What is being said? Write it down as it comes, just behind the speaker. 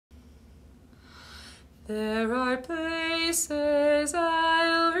There are places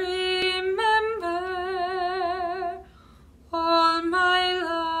I'll remember all my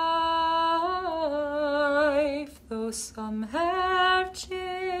life, though some have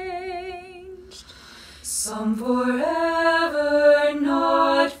changed, some forever,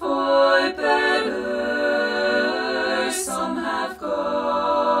 not for better, some have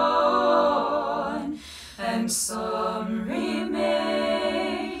gone, and some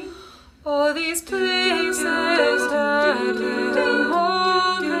remain. All these places had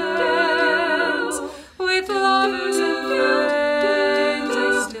moments with lovers and friends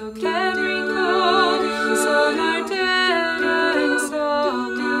I still can recall. Some are dead and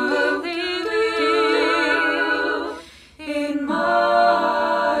some are living. In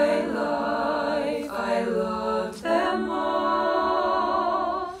my life I love them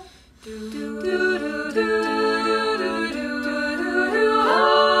all.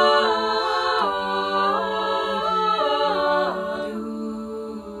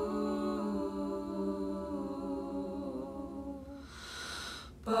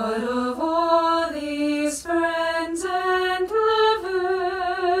 But of all these friends and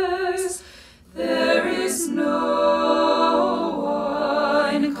lovers, there is no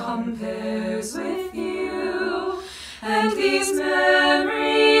one compares with you, and these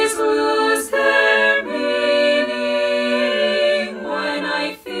memories lose their meaning when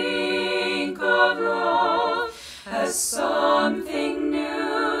I think of love as something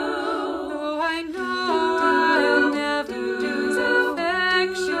new. Though I know I'll never lose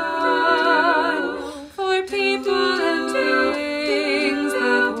for people and things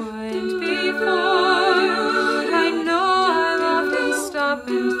that went before. I know I'll often stop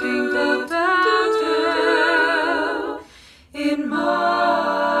and think about them. In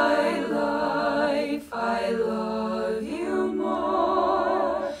my life I love you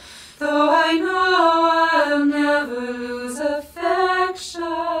more, though I know I'll never lose affection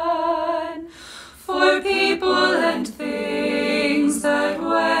for people and things that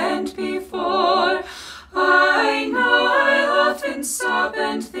went before. I know I'll often stop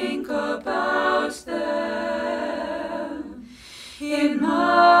and think about